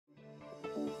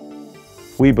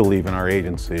We believe in our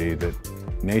agency that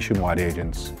nationwide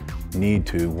agents need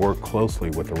to work closely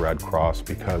with the Red Cross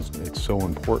because it's so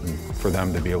important for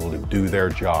them to be able to do their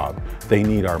job. They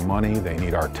need our money, they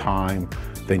need our time,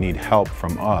 they need help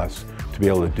from us to be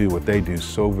able to do what they do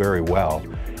so very well,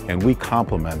 and we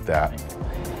complement that.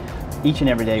 Each and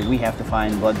every day we have to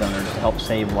find blood donors to help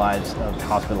save lives of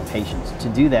hospital patients. To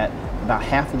do that, about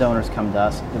half the donors come to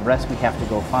us, the rest we have to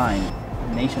go find.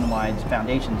 Nationwide's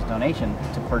Foundation's donation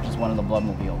to purchase one of the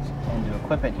bloodmobiles and to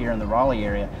equip it here in the Raleigh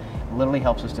area literally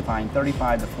helps us to find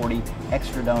 35 to 40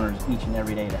 extra donors each and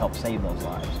every day to help save those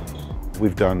lives.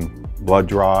 We've done blood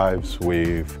drives,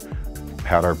 we've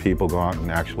had our people go out and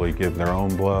actually give their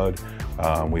own blood,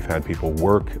 we've had people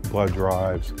work blood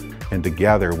drives, and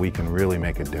together we can really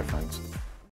make a difference.